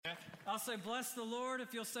I'll say, bless the Lord.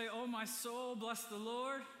 If you'll say, oh, my soul, bless the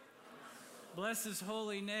Lord. Bless his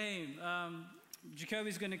holy name.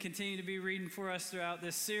 Jacoby's going to continue to be reading for us throughout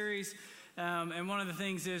this series. And one of the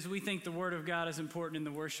things is we think the Word of God is important in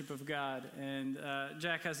the worship of God. And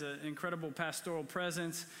Jack has an incredible pastoral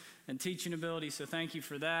presence and teaching ability, so thank you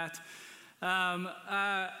for that.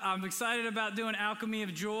 I'm excited about doing Alchemy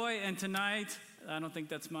of Joy, and tonight, I don't think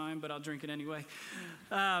that's mine, but I'll drink it anyway.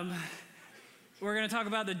 We're going to talk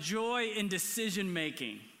about the joy in decision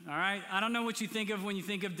making, all right? I don't know what you think of when you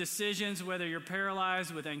think of decisions, whether you're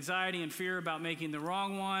paralyzed with anxiety and fear about making the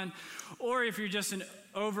wrong one, or if you're just an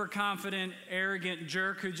overconfident, arrogant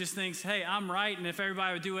jerk who just thinks, hey, I'm right, and if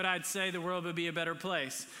everybody would do what I'd say, the world would be a better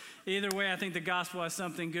place. Either way, I think the gospel has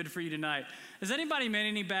something good for you tonight. Has anybody made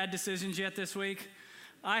any bad decisions yet this week?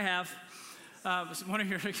 I have. One of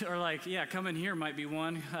you are like, yeah, coming here might be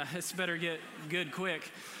one. It's better get good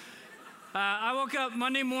quick. I woke up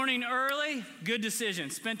Monday morning early, good decision.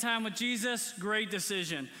 Spent time with Jesus, great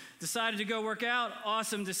decision. Decided to go work out,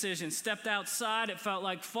 awesome decision. Stepped outside, it felt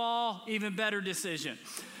like fall, even better decision.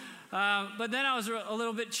 But then I was a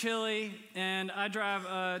little bit chilly, and I drive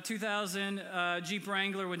a 2000 Jeep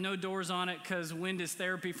Wrangler with no doors on it because wind is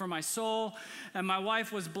therapy for my soul, and my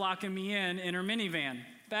wife was blocking me in her minivan.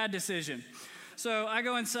 Bad decision. So I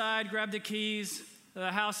go inside, grab the keys. The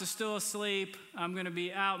house is still asleep. I'm going to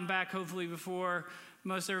be out and back hopefully before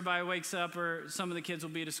most everybody wakes up or some of the kids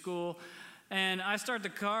will be to school. And I start the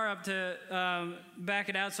car up to back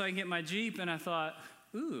it out so I can get my Jeep, and I thought,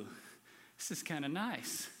 ooh, this is kind of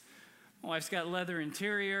nice. My wife's got leather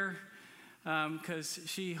interior because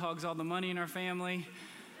she hogs all the money in our family.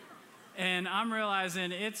 And I'm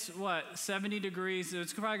realizing it's, 70 degrees.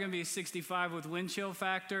 It's probably going to be 65 with wind chill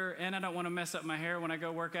factor, and I don't want to mess up my hair when I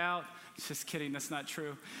go work out. Just kidding, that's not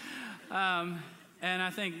true. And I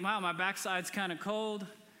think, wow, my backside's kind of cold.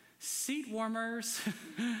 Seat warmers,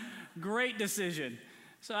 great decision.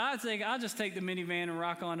 So I think I'll just take the minivan and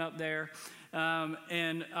rock on up there,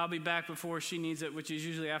 and I'll be back before she needs it, which is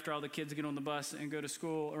usually after all the kids get on the bus and go to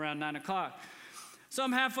school around 9 o'clock. So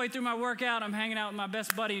I'm halfway through my workout. I'm hanging out with my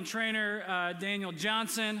best buddy and trainer, Daniel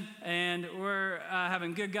Johnson, and we're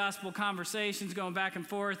having good gospel conversations going back and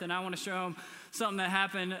forth, and I want to show him something that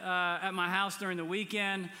happened at my house during the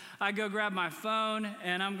weekend. I go grab my phone,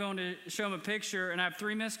 and I'm going to show him a picture, and I have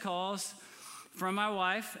 3 missed calls from my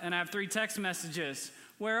wife, and I have 3 text messages.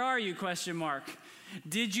 Where are you, ?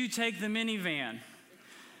 Did you take the minivan?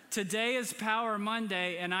 Today is Power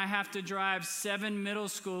Monday, and I have to drive 7 middle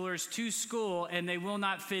schoolers to school, and they will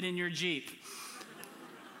not fit in your Jeep.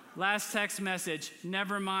 Last text message,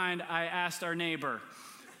 never mind, I asked our neighbor.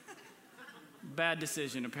 Bad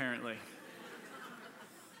decision, apparently.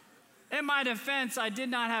 In my defense, I did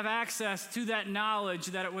not have access to that knowledge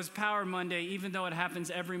that it was Power Monday, even though it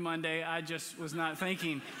happens every Monday. I just was not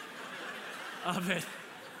thinking of it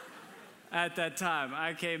at that time.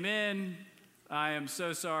 I came in. I am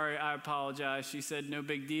so sorry. I apologize. She said no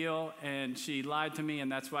big deal, and she lied to me, and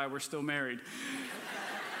that's why we're still married.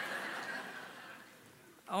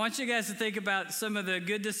 I want you guys to think about some of the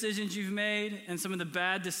good decisions you've made and some of the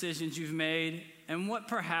bad decisions you've made, and what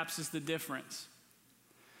perhaps is the difference.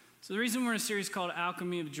 So the reason we're in a series called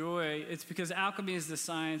Alchemy of Joy, it's because alchemy is the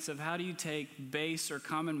science of how do you take base or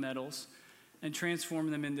common metals and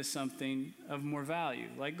transform them into something of more value,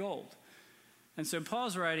 like gold. And so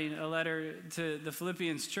Paul's writing a letter to the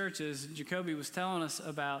Philippians churches Jacoby was telling us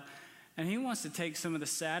about, and he wants to take some of the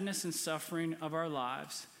sadness and suffering of our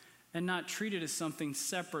lives and not treat it as something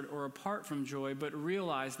separate or apart from joy, but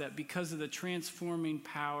realize that because of the transforming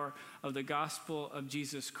power of the gospel of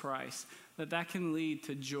Jesus Christ, that can lead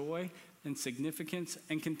to joy and significance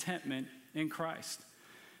and contentment in Christ.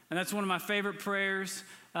 And that's one of my favorite prayers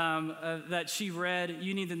that she read.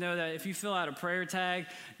 You need to know that if you fill out a prayer tag,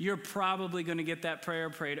 you're probably going to get that prayer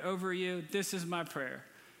prayed over you. This is my prayer,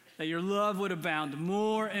 that your love would abound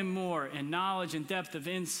more and more in knowledge and depth of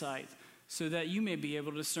insight, so that you may be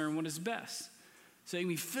able to discern what is best. So you can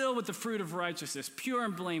be filled with the fruit of righteousness, pure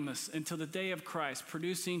and blameless until the day of Christ,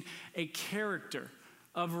 producing a character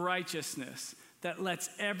of righteousness that lets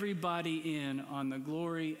everybody in on the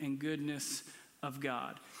glory and goodness of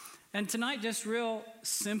God. And tonight, just real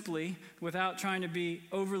simply, without trying to be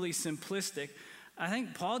overly simplistic, I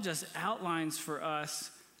think Paul just outlines for us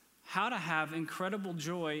how to have incredible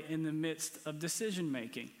joy in the midst of decision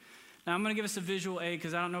making. Now, I'm going to give us a visual aid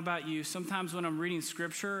because I don't know about you. Sometimes when I'm reading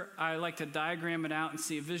scripture, I like to diagram it out and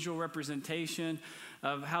see a visual representation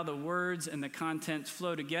of how the words and the contents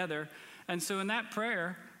flow together. And so in that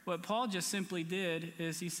prayer, what Paul just simply did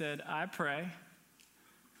is he said, I pray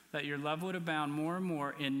that your love would abound more and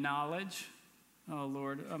more in knowledge Oh,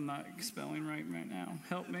 Lord, I'm not spelling right now.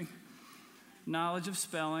 Help me. Knowledge of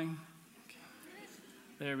spelling.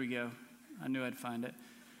 There we go. I knew I'd find it.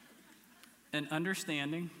 And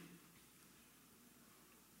understanding,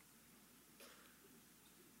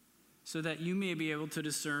 so that you may be able to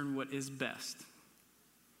discern what is best.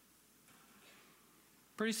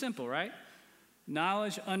 Pretty simple, right?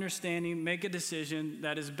 Knowledge, understanding, make a decision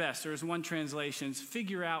that is best. There's one translation,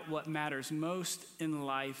 figure out what matters most in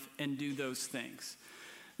life and do those things.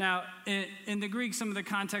 Now, in the Greek, some of the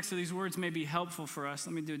context of these words may be helpful for us.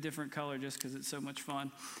 Let me do a different color just because it's so much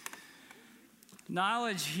fun.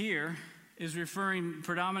 Knowledge here is referring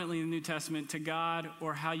predominantly in the New Testament to God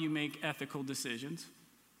or how you make ethical decisions.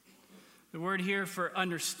 The word here for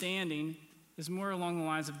understanding is more along the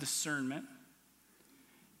lines of discernment.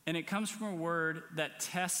 And it comes from a word that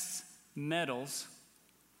tests metals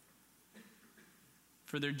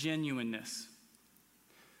for their genuineness.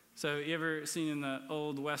 So you ever seen in the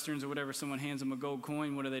old Westerns or whatever, someone hands them a gold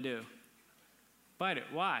coin, what do? Bite it.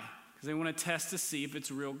 Why? Because they want to test to see if it's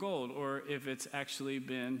real gold or if it's actually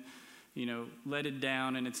been, leaded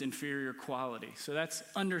down and it's inferior quality. So that's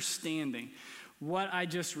understanding. What I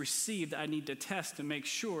just received, I need to test to make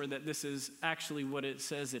sure that this is actually what it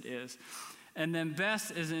says it is. And then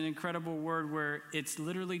best is an incredible word where it's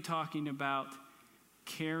literally talking about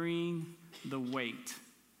carrying the weight.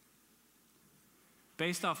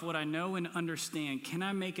 Based off what I know and understand, can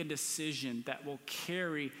I make a decision that will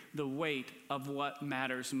carry the weight of what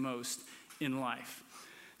matters most in life?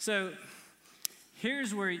 So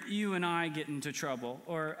here's where you and I get into trouble.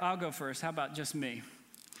 Or I'll go first. How about just me?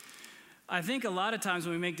 I think a lot of times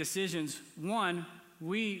when we make decisions, one,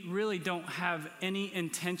 we really don't have any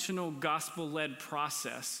intentional gospel-led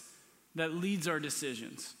process that leads our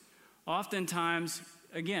decisions. Oftentimes,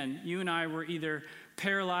 again, you and I were either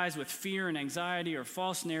paralyzed with fear and anxiety or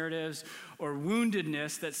false narratives or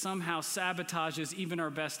woundedness that somehow sabotages even our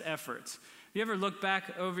best efforts. Have you ever looked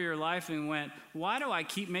back over your life and went, why do I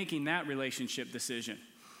keep making that relationship decision?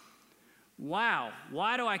 Wow,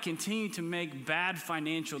 why do I continue to make bad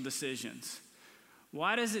financial decisions?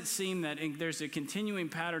 Why does it seem that there's a continuing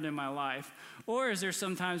pattern in my life? Or is there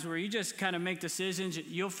sometimes where you just kind of make decisions,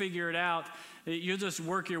 you'll figure it out, you'll just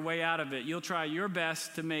work your way out of it. You'll try your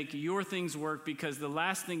best to make your things work because the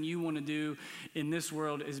last thing you want to do in this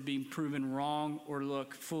world is be proven wrong or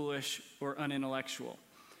look foolish or unintellectual.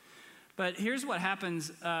 But here's what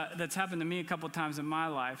happens, that's happened to me a couple times in my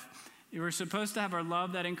life. We're supposed to have our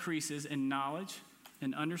love that increases in knowledge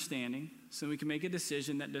and understanding so we can make a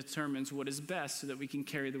decision that determines what is best so that we can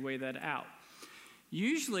carry the way that out.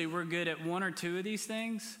 Usually we're good at one or two of these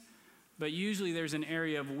things, but usually there's an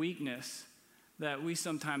area of weakness that we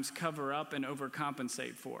sometimes cover up and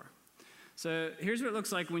overcompensate for. So here's what it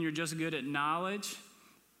looks like when you're just good at knowledge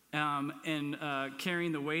and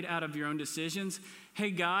carrying the weight out of your own decisions.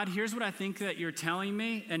 Hey, God, here's what I think that you're telling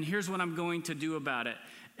me, and here's what I'm going to do about it.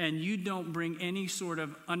 And you don't bring any sort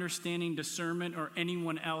of understanding, discernment, or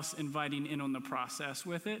anyone else inviting in on the process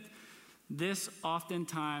with it. This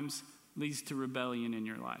oftentimes leads to rebellion in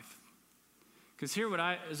your life. Because here's what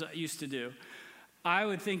I used to do. I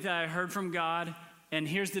would think that I heard from God, and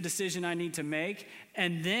here's the decision I need to make.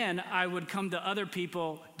 And then I would come to other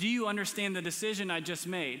people, do you understand the decision I just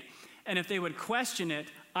made? And if they would question it,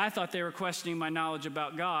 I thought they were questioning my knowledge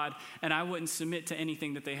about God, and I wouldn't submit to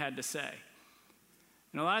anything that they had to say.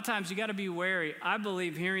 And a lot of times you got to be wary. I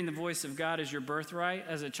believe hearing the voice of God is your birthright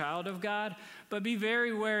as a child of God, but be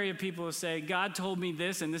very wary of people who say, God told me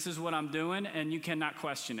this and this is what I'm doing, and you cannot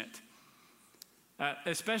question it.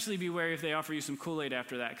 Especially be wary if they offer you some Kool-Aid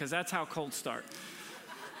after that, because that's how cults start.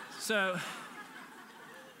 So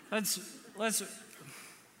let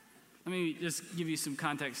me just give you some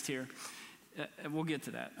context here. We'll get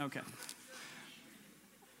to that. Okay.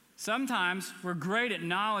 Sometimes we're great at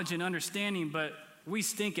knowledge and understanding, but we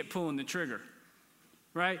stink at pulling the trigger,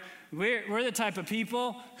 right? We're the type of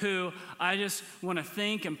people who I just want to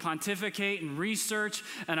think and pontificate and research,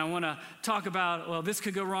 and I want to talk about, well, this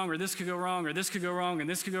could go wrong, or this could go wrong, or this could go wrong, and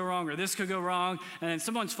this could go wrong, or this could go wrong, and then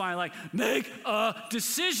someone's finally like, make a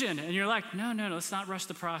decision, and you're like, no, let's not rush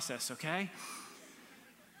the process, okay?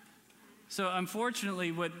 So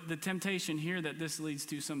unfortunately, what the temptation here that this leads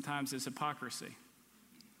to sometimes is hypocrisy.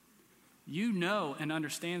 You know and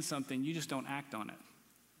understand something, you just don't act on it.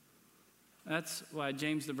 That's why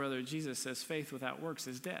James, the brother of Jesus, says faith without works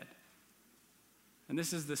is dead. And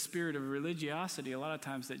this is the spirit of religiosity a lot of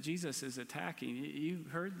times that Jesus is attacking.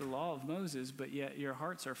 You've heard the law of Moses, but yet your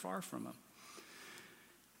hearts are far from him.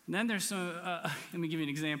 And then there's some, let me give you an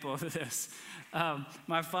example of this.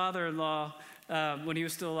 My father-in-law, when he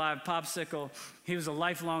was still alive, Popsicle, he was a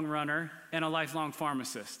lifelong runner and a lifelong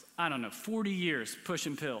pharmacist. I don't know, 40 years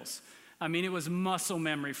pushing pills. I mean, it was muscle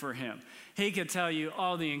memory for him. He could tell you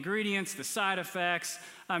all the ingredients, the side effects.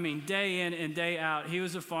 I mean, day in and day out, he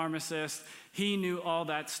was a pharmacist. He knew all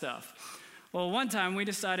that stuff. Well, one time we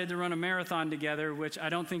decided to run a marathon together, which I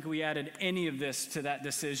don't think we added any of this to that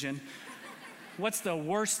decision. What's the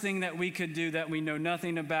worst thing that we could do that we know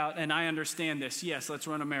nothing about? And I understand this. Yes, let's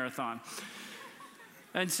run a marathon.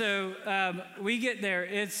 And so we get there.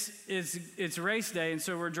 It's race day, and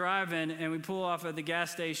so we're driving, and we pull off at the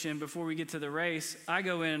gas station before we get to the race. I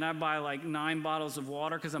go in and I buy like 9 bottles of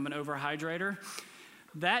water because I'm an overhydrator.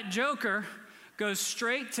 That joker goes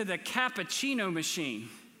straight to the cappuccino machine.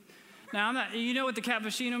 Now, you know what the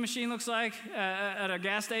cappuccino machine looks like at a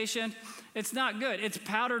gas station? It's not good. It's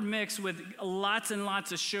powdered mix with lots and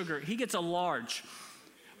lots of sugar. He gets a large.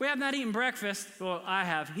 We have not eaten breakfast. Well, I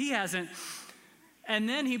have. He hasn't. And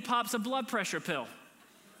then he pops a blood pressure pill.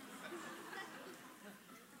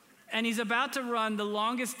 And he's about to run the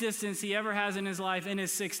longest distance he ever has in his life in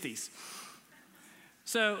his 60s.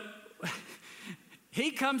 So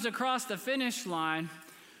he comes across the finish line,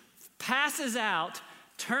 passes out,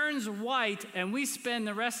 turns white, and we spend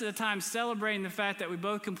the rest of the time celebrating the fact that we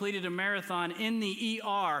both completed a marathon in the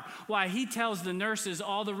ER, while he tells the nurses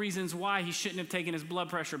all the reasons why he shouldn't have taken his blood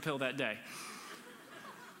pressure pill that day.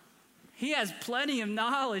 He has plenty of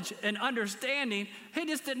knowledge and understanding. He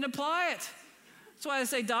just didn't apply it. That's why I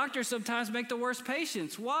say doctors sometimes make the worst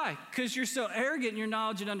patients. Why? Because you're so arrogant in your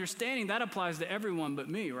knowledge and understanding. That applies to everyone but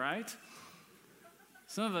me, right?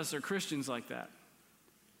 Some of us are Christians like that.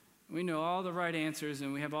 We know all the right answers,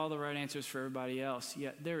 and we have all the right answers for everybody else,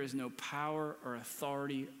 yet there is no power or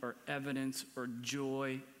authority or evidence or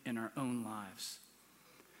joy in our own lives.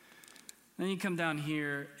 Then you come down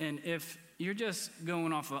here, and if you're just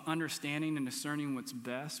going off of understanding and discerning what's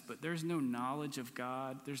best, but there's no knowledge of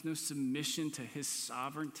God, there's no submission to his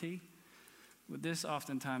sovereignty, what this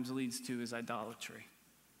oftentimes leads to is idolatry.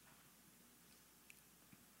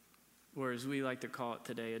 Or as we like to call it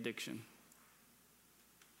today, addiction.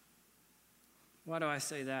 Why do I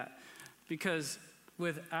say that? Because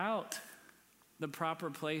without the proper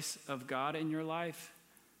place of God in your life,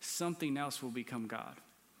 something else will become God.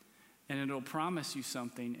 And it'll promise you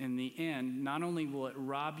something. In the end, not only will it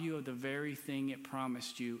rob you of the very thing it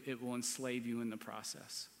promised you, it will enslave you in the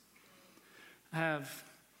process. I've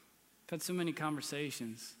had so many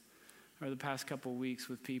conversations over the past couple of weeks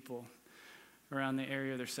with people around the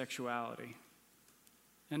area of their sexuality.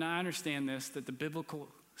 And I understand this, that the biblical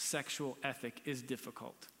sexual ethic is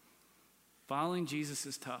difficult. Following Jesus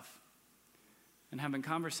is tough. And having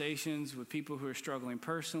conversations with people who are struggling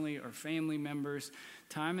personally or family members,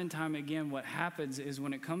 time and time again, what happens is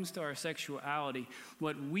when it comes to our sexuality,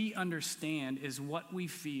 what we understand is what we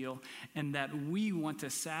feel and that we want to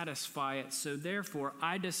satisfy it. So therefore,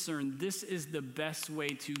 I discern this is the best way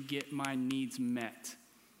to get my needs met,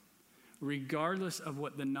 regardless of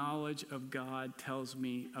what the knowledge of God tells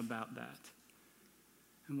me about that.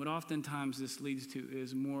 And what oftentimes this leads to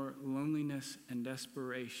is more loneliness and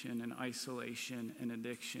desperation and isolation and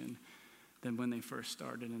addiction than when they first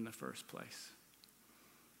started in the first place.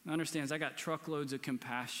 I understand, I got truckloads of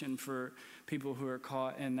compassion for people who are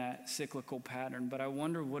caught in that cyclical pattern, but I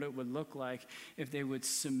wonder what it would look like if they would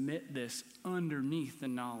submit this underneath the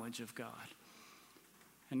knowledge of God.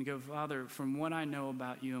 And go, Father, from what I know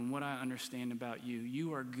about you and what I understand about you,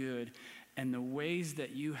 you are good. And the ways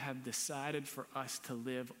that you have decided for us to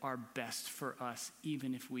live are best for us,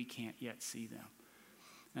 even if we can't yet see them.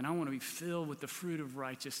 And I want to be filled with the fruit of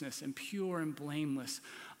righteousness and pure and blameless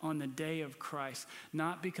on the day of Christ,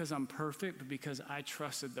 not because I'm perfect, but because I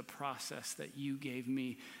trusted the process that you gave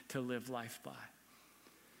me to live life by.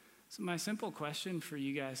 So my simple question for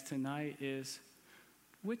you guys tonight is,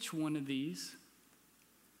 which one of these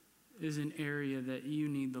is an area that you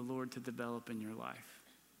need the Lord to develop in your life,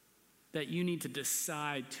 that you need to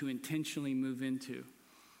decide to intentionally move into?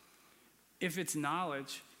 If it's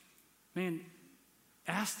knowledge, man,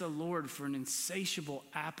 ask the Lord for an insatiable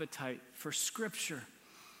appetite for Scripture.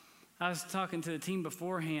 I was talking to the team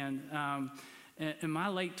beforehand. In my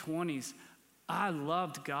late 20s, I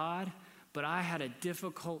loved God, but I had a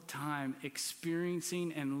difficult time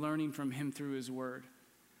experiencing and learning from him through his word.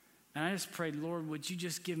 And I just prayed, Lord, would you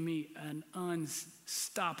just give me an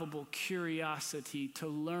unstoppable curiosity to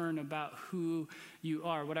learn about who you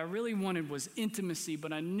are. What I really wanted was intimacy,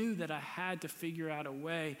 but I knew that I had to figure out a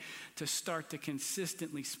way to start to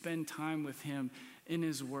consistently spend time with him in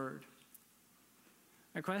his word.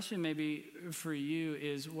 My question maybe for you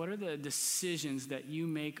is, what are the decisions that you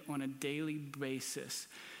make on a daily basis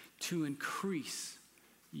to increase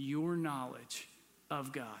your knowledge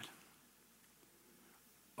of God?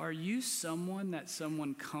 Are you someone that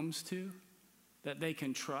someone comes to that they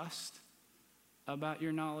can trust about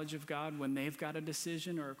your knowledge of God when they've got a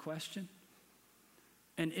decision or a question?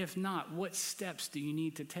 And if not, what steps do you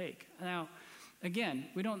need to take? Now, again,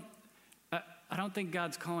 I don't think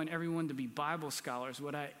God's calling everyone to be Bible scholars.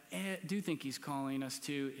 What I do think he's calling us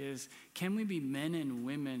to is, can we be men and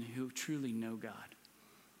women who truly know God?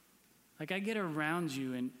 Like, I get around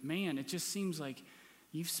you and man, it just seems like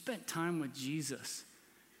you've spent time with Jesus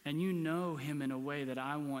and you know him in a way that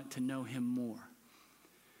I want to know him more.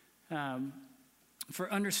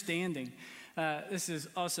 For understanding, this is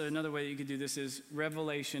also another way that you could do this is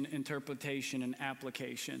revelation, interpretation, and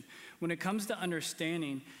application. When it comes to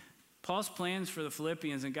understanding, Paul's plans for the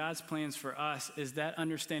Philippians and God's plans for us is that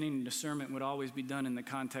understanding and discernment would always be done in the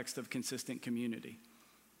context of consistent community.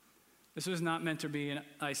 This was not meant to be an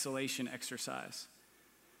isolation exercise.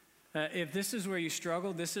 If this is where you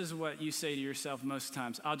struggle, this is what you say to yourself most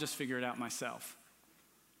times: I'll just figure it out myself.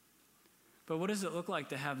 But what does it look like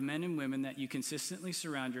to have men and women that you consistently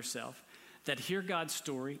surround yourself, that hear God's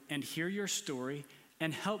story and hear your story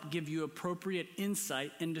and help give you appropriate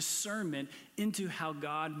insight and discernment into how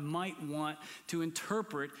God might want to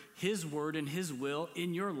interpret his word and his will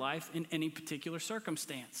in your life in any particular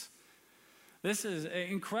circumstance? This is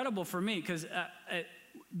incredible for me because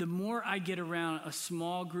the more I get around a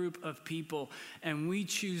small group of people and we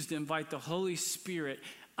choose to invite the Holy Spirit,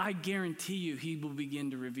 I guarantee you he will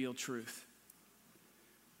begin to reveal truth.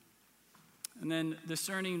 And then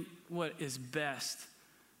discerning what is best,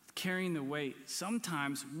 carrying the weight.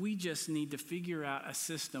 Sometimes we just need to figure out a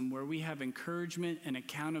system where we have encouragement and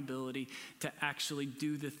accountability to actually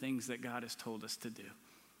do the things that God has told us to do.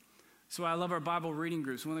 So I love our Bible reading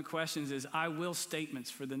groups. One of the questions is I will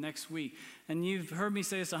statements for the next week. And you've heard me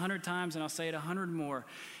say this 100 times, and I'll say it 100 more.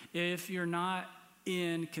 If you're not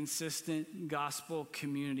in consistent gospel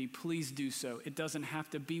community, please do so. It doesn't have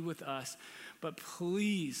to be with us, but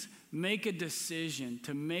please make a decision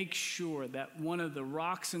to make sure that one of the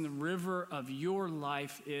rocks in the river of your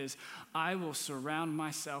life is, I will surround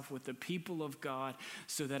myself with the people of God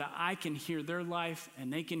so that I can hear their life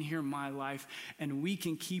and they can hear my life, and we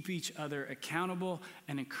can keep each other accountable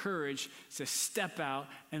and encouraged to step out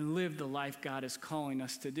and live the life God is calling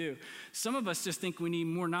us to do. Some of us just think we need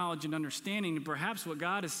more knowledge and understanding, and perhaps what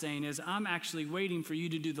God is saying is, I'm actually waiting for you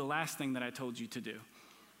to do the last thing that I told you to do.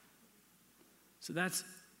 So that's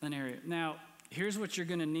an area. Now, here's what you're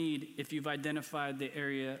going to need if you've identified the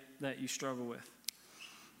area that you struggle with.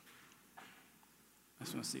 I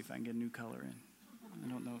just want to see if I can get a new color in. I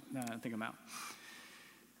don't know. No, I think I'm out.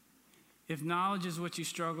 If knowledge is what you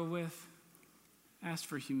struggle with, ask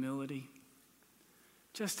for humility.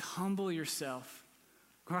 Just humble yourself.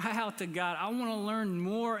 Cry out to God. I want to learn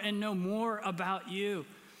more and know more about you.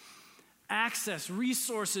 Access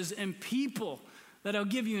resources and people that'll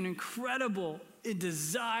give you an incredible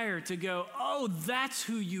desire to go, oh, that's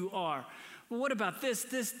who you are. Well, what about this,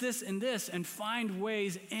 and this? And find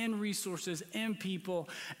ways and resources and people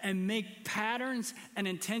and make patterns and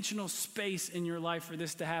intentional space in your life for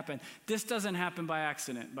this to happen. This doesn't happen by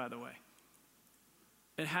accident, by the way.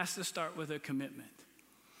 It has to start with a commitment.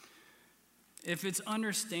 If it's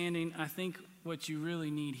understanding, I think what you really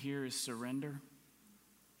need here is surrender.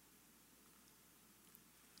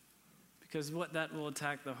 Because what that will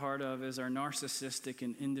attack the heart of is our narcissistic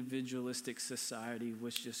and individualistic society,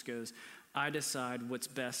 which just goes, I decide what's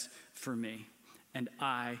best for me, and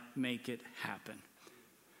I make it happen.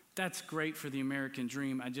 That's great for the American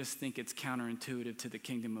dream. I just think it's counterintuitive to the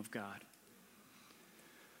kingdom of God.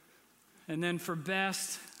 And then for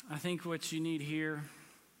best, I think what you need here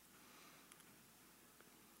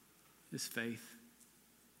is faith.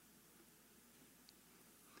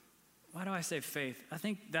 Why do I say faith? I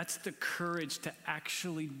think that's the courage to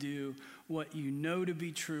actually do what you know to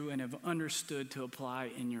be true and have understood to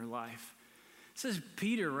apply in your life. This is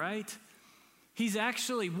Peter, right? He's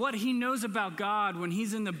actually, what he knows about God when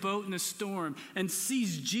he's in the boat in the storm and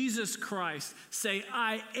sees Jesus Christ say,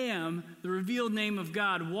 I am the revealed name of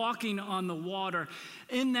God walking on the water.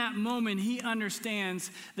 In that moment, he understands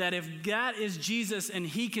that if God is Jesus and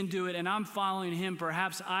he can do it and I'm following him,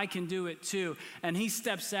 perhaps I can do it too. And he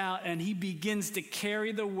steps out and he begins to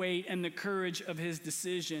carry the weight and the courage of his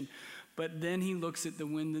decision. But then he looks at the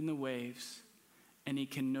wind and the waves and he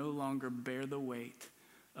can no longer bear the weight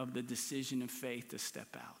of the decision of faith to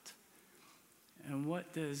step out. And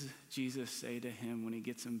what does Jesus say to him when he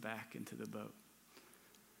gets him back into the boat?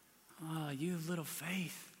 Oh, you have little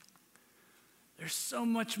faith. There's so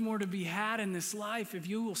much more to be had in this life if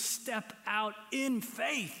you will step out in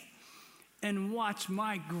faith and watch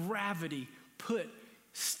my gravity put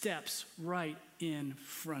steps right in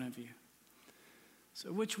front of you.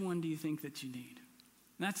 So which one do you think that you need?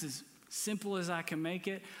 And that's as simple as I can make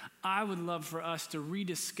it. I would love for us to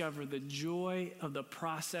rediscover the joy of the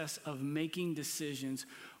process of making decisions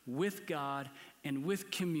with God and with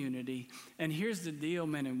community. And here's the deal,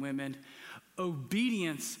 men and women.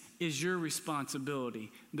 Obedience is your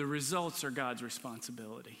responsibility. The results are God's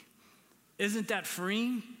responsibility. Isn't that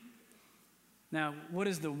freeing? Now, what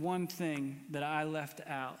is the one thing that I left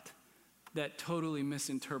out that totally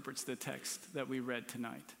misinterprets the text that we read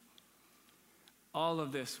tonight? All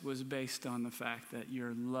of this was based on the fact that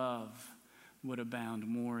your love would abound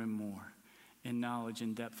more and more in knowledge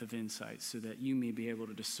and depth of insight so that you may be able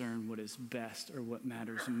to discern what is best or what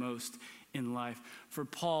matters most in life. For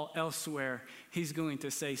Paul, elsewhere, he's going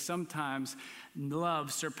to say sometimes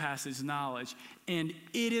love surpasses knowledge. And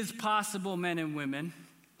it is possible, men and women,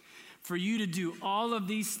 for you to do all of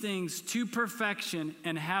these things to perfection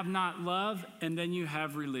and have not love, and then you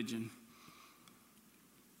have religion.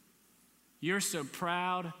 You're so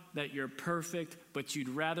proud that you're perfect, but you'd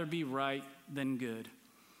rather be right than good.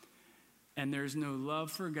 And there's no love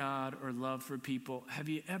for God or love for people. Have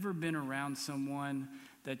you ever been around someone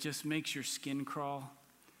that just makes your skin crawl?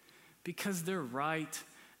 Because they're right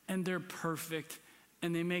and they're perfect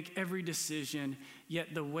and they make every decision,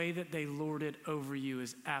 yet the way that they lord it over you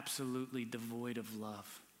is absolutely devoid of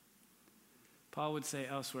love. Paul would say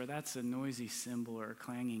elsewhere, that's a noisy cymbal or a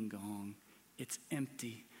clanging gong. It's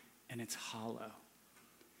empty and it's hollow.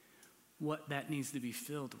 What that needs to be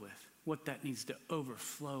filled with, what that needs to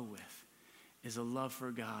overflow with, is a love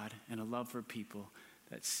for God and a love for people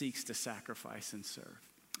that seeks to sacrifice and serve.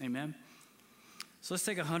 Amen? So let's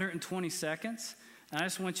take 120 seconds. And I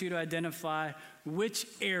just want you to identify which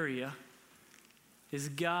area is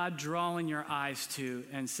God drawing your eyes to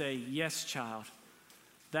and say, yes, child,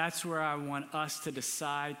 that's where I want us to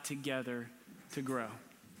decide together to grow.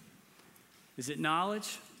 Is it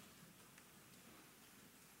knowledge?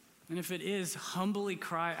 And if it is, humbly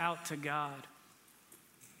cry out to God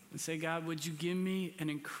and say, God, would you give me an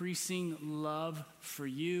increasing love for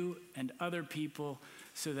you and other people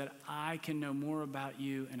so that I can know more about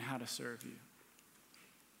you and how to serve you?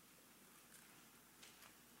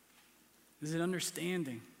 Is it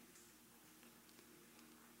understanding?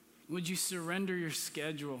 Would you surrender your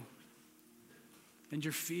schedule and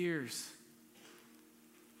your fears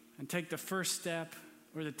and take the first step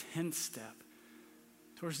or the 10th step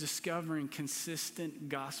towards discovering consistent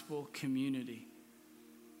gospel community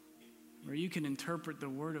where you can interpret the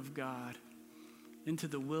word of God into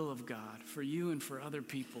the will of God for you and for other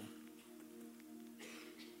people?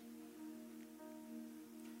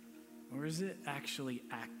 Or is it actually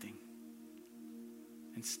acting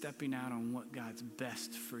and stepping out on what God's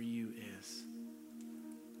best for you is?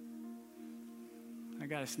 I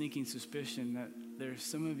got a sneaking suspicion that there's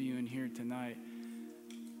some of you in here tonight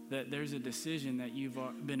that there's a decision that you've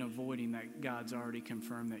been avoiding that God's already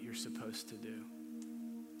confirmed that you're supposed to do.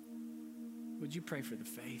 Would you pray for the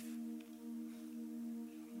faith?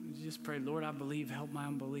 Would you just pray, Lord, I believe, help my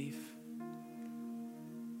unbelief.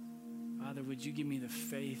 Father, would you give me the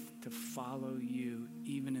faith to follow you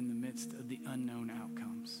even in the midst of the unknown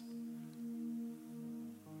outcomes?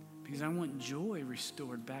 Because I want joy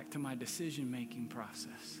restored back to my decision-making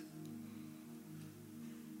process.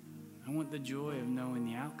 I want the joy of knowing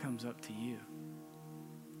the outcome's up to you.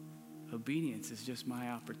 Obedience is just my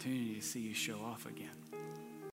opportunity to see you show off again.